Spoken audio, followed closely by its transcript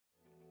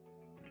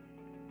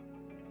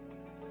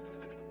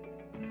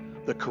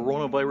The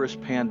coronavirus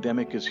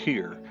pandemic is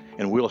here,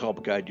 and we'll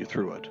help guide you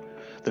through it.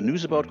 The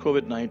news about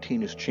COVID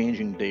 19 is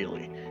changing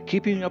daily.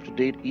 Keeping you up to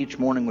date each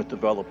morning with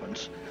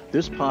developments,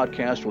 this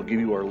podcast will give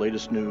you our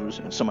latest news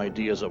and some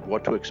ideas of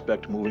what to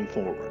expect moving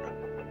forward.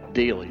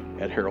 Daily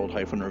at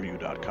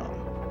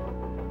herald-review.com.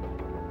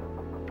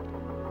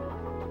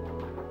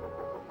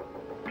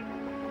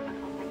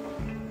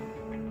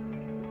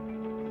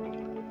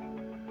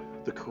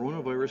 The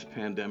coronavirus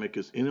pandemic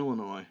is in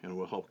Illinois and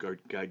will help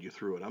guide you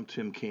through it. I'm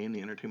Tim Kane,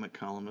 the entertainment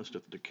columnist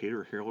at the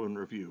Decatur Herald and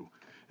Review,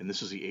 and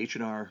this is the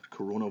H&R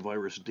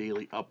Coronavirus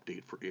Daily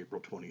Update for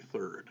April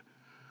 23rd.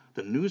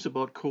 The news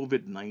about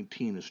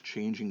COVID-19 is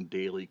changing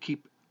daily.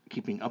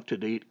 Keeping up to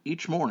date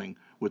each morning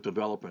with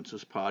developments.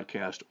 This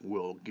podcast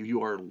will give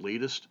you our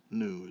latest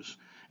news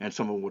and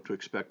some of what to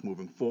expect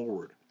moving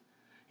forward.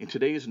 In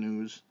today's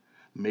news,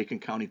 Macon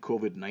County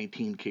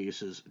COVID-19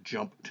 cases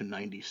jump to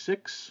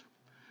 96.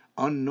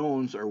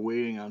 Unknowns are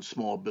weighing on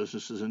small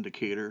businesses in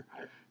Decatur,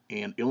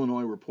 and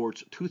Illinois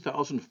reports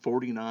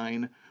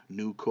 2,049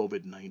 new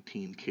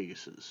COVID-19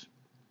 cases.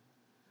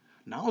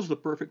 Now is the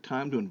perfect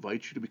time to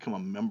invite you to become a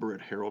member at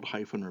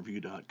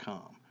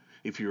herald-review.com.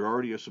 If you're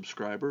already a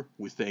subscriber,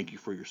 we thank you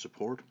for your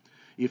support.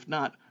 If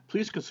not,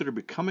 please consider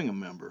becoming a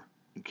member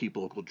and keep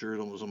local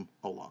journalism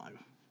alive.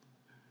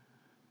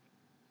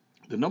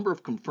 The number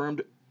of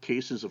confirmed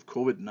cases of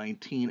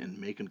COVID-19 in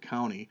Macon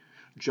County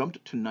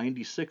jumped to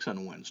 96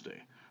 on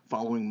Wednesday,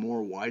 following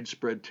more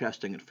widespread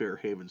testing at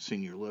Fairhaven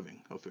Senior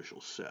Living,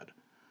 officials said.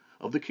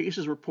 Of the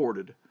cases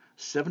reported,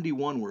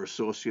 71 were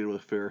associated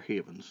with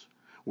Fairhavens,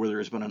 where there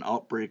has been an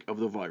outbreak of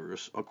the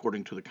virus,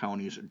 according to the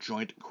county's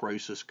Joint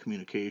Crisis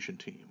Communication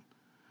Team.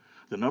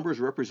 The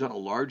numbers represent a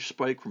large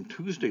spike from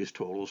Tuesday's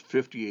totals: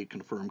 58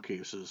 confirmed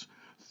cases,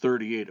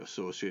 38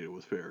 associated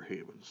with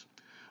Fairhavens.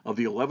 Of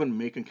the 11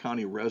 Macon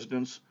County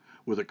residents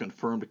with a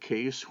confirmed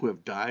case who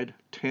have died,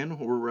 10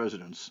 were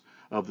residents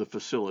of the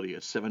facility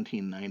at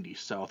 1790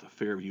 South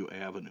Fairview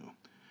Avenue.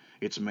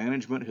 Its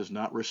management has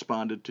not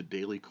responded to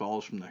daily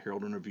calls from the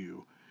Herald and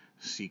Review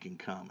seeking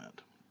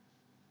comment.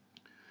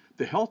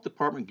 The health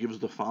department gives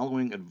the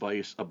following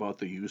advice about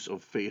the use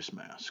of face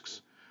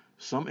masks.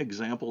 Some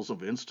examples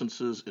of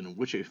instances in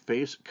which a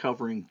face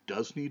covering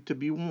does need to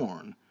be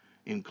worn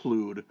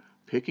include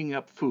picking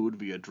up food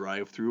via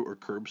drive-through or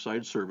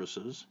curbside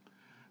services,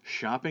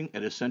 shopping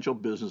at essential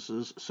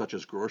businesses such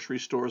as grocery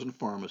stores and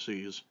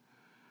pharmacies,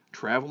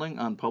 traveling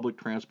on public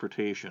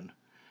transportation,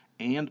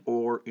 and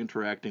or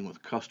interacting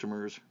with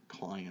customers,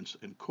 clients,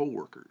 and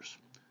coworkers.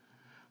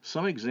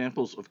 Some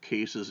examples of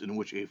cases in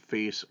which a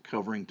face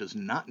covering does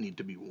not need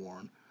to be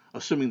worn,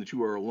 assuming that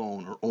you are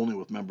alone or only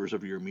with members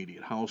of your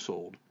immediate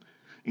household,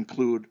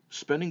 include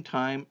spending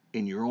time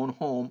in your own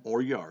home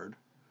or yard,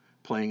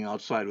 playing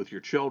outside with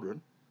your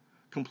children,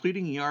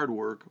 completing yard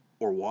work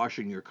or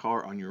washing your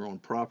car on your own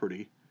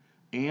property,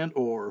 and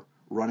or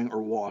running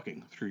or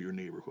walking through your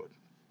neighborhood.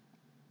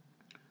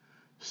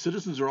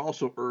 Citizens are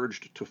also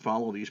urged to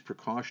follow these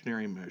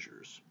precautionary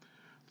measures: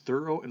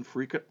 thorough and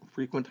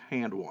frequent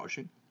hand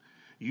washing,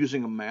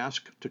 using a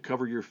mask to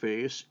cover your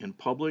face in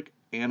public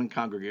and in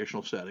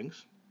congregational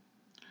settings,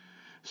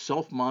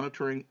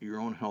 self-monitoring your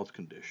own health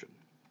condition.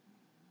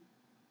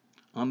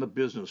 On the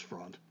business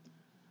front,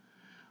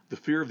 the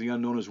fear of the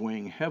unknown is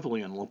weighing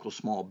heavily on local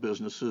small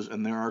businesses,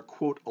 and there are,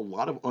 quote, a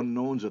lot of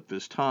unknowns at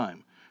this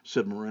time,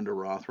 said Miranda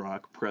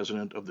Rothrock,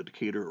 president of the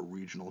Decatur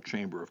Regional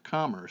Chamber of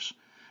Commerce,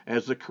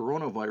 as the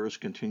coronavirus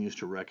continues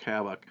to wreak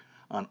havoc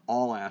on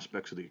all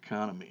aspects of the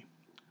economy.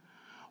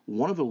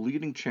 One of the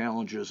leading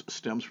challenges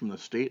stems from the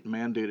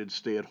state-mandated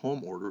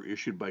stay-at-home order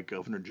issued by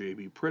Governor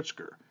J.B.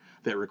 Pritzker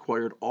that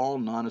required all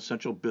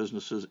non-essential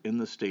businesses in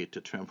the state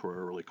to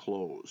temporarily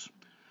close.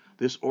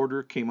 This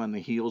order came on the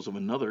heels of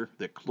another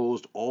that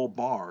closed all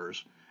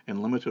bars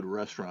and limited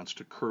restaurants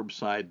to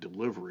curbside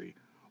delivery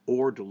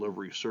or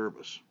delivery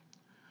service.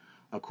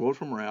 A quote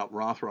from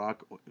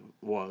Rothrock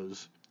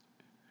was,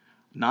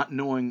 "Not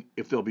knowing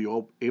if they'll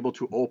be able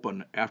to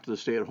open after the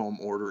stay-at-home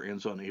order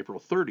ends on April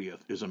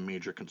 30th is a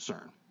major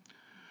concern."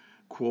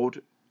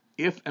 Quote,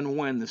 "If and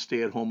when the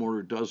stay-at-home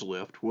order does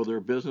lift, will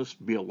their business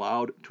be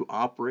allowed to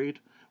operate?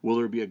 Will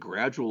there be a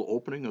gradual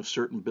opening of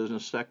certain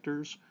business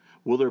sectors?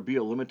 Will there be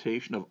a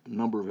limitation of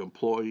number of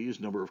employees,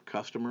 number of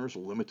customers,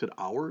 limited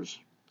hours?"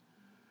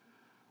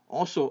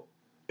 Also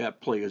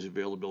at play is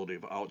availability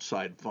of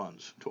outside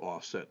funds to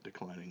offset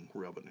declining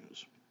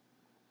revenues.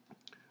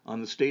 On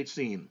the state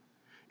scene,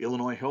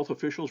 Illinois health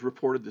officials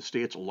reported the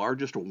state's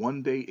largest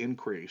one-day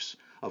increase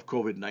of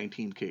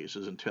COVID-19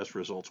 cases and test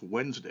results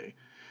Wednesday,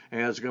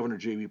 as Governor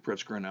J.B.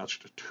 Pritzker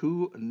announced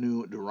 2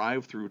 new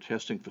drive-through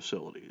testing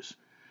facilities.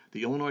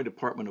 The Illinois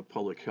Department of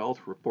Public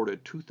Health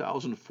reported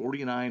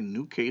 2,049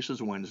 new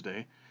cases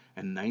Wednesday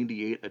and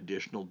 98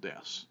 additional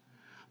deaths.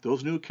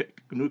 Those new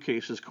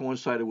cases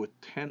coincided with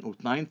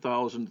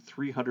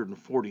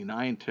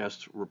 9,349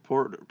 test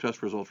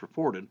results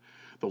reported,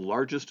 the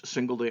largest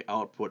single-day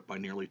output by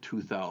nearly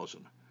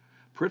 2,000.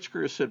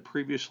 Pritzker has said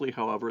previously,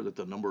 however, that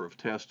the number of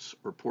tests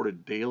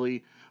reported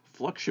daily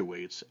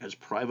fluctuates as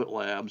private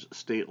labs,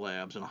 state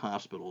labs, and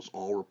hospitals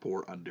all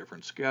report on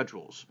different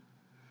schedules.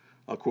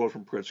 A quote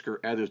from Pritzker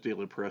at his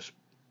daily press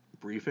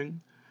briefing.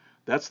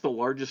 That's the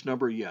largest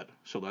number yet,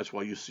 so that's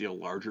why you see a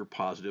larger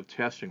positive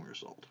testing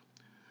result.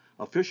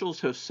 Officials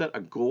have set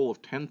a goal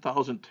of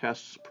 10,000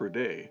 tests per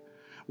day,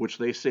 which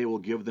they say will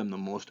give them the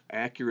most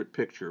accurate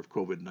picture of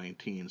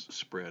COVID-19's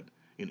spread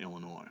in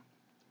Illinois.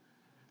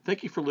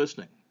 Thank you for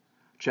listening.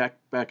 Check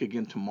back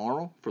again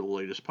tomorrow for the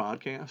latest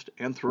podcast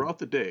and throughout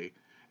the day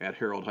at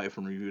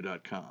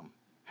herald-review.com.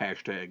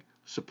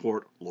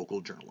 #support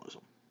local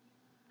journalism.